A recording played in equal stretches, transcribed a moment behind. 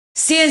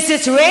Since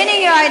it's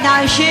raining right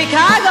now in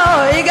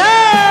Chicago, here you go.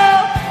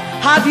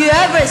 Have you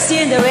ever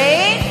seen the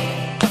rain?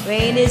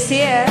 Rain is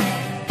here.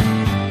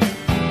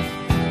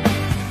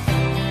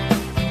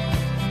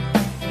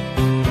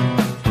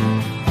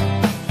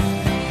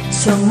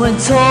 Someone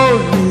told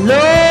me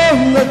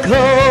long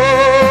ago,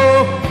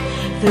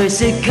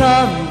 there's a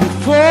calm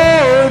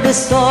before the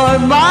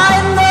storm. I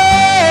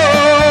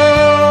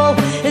know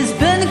it's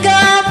been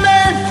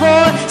coming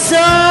for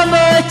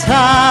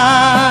summertime.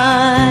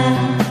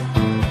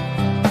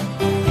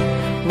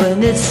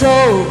 When it's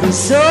over,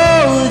 so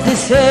they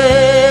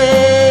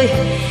say,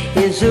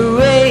 it's a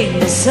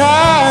rainy,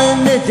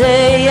 sunny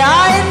day.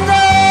 I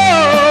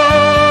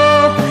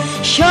know,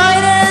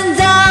 shining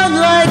down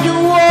like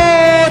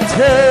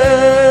water.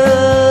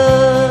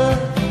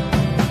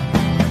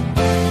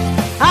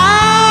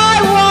 I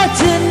want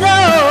to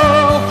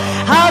know,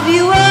 have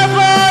you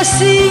ever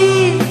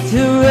seen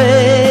the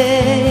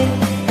rain?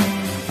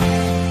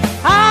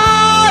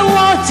 I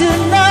want to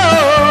know,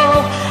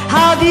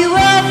 have you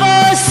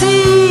ever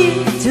seen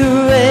the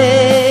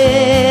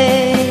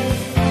rain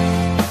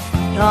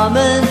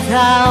coming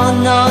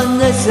down on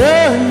the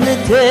sunny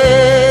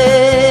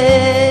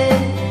day?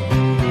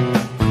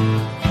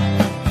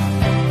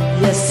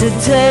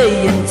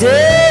 Yesterday and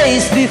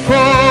days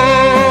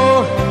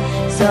before,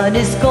 sun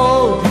is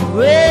cold and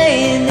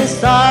rain is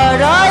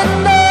hard. I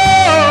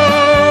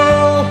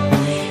know,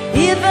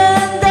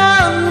 even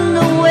down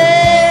the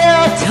way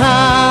of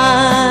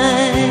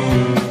time,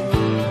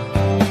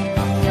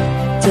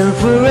 till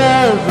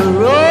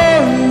forever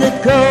on it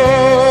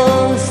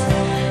goes,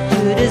 to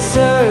the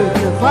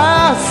circle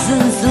fast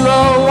and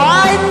slow.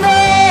 I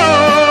know,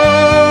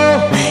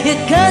 it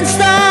can't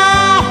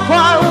stop, I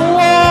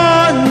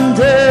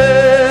wonder.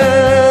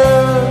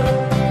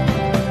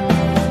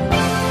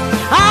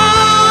 I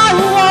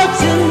want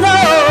to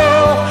know,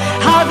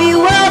 have you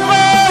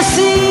ever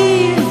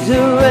seen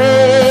the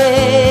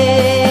rain?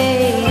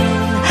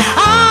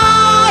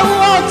 I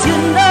want to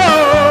know,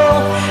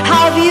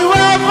 have you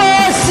ever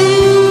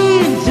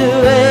seen the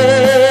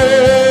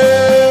rain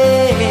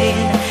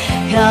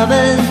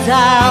coming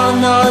down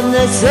on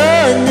the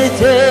sunny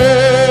day?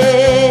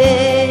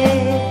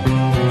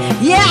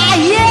 Yeah,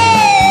 yeah,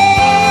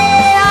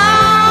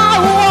 I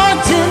want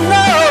to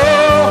know,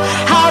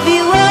 have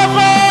you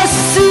ever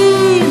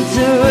seen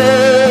the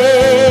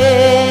rain?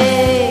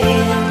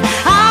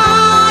 I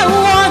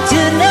want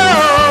to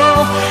know,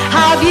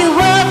 have you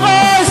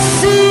ever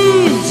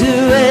seen the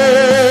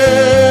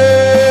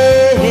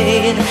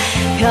rain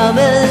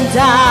coming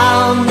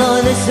down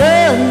on a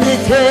sunny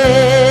day?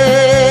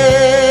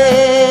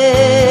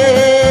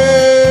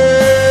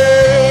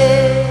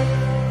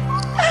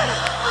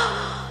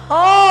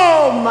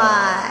 Oh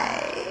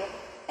my,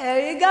 there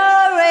you go,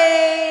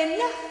 rain.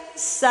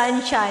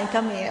 Sunshine,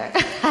 come here.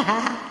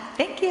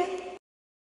 Thank you.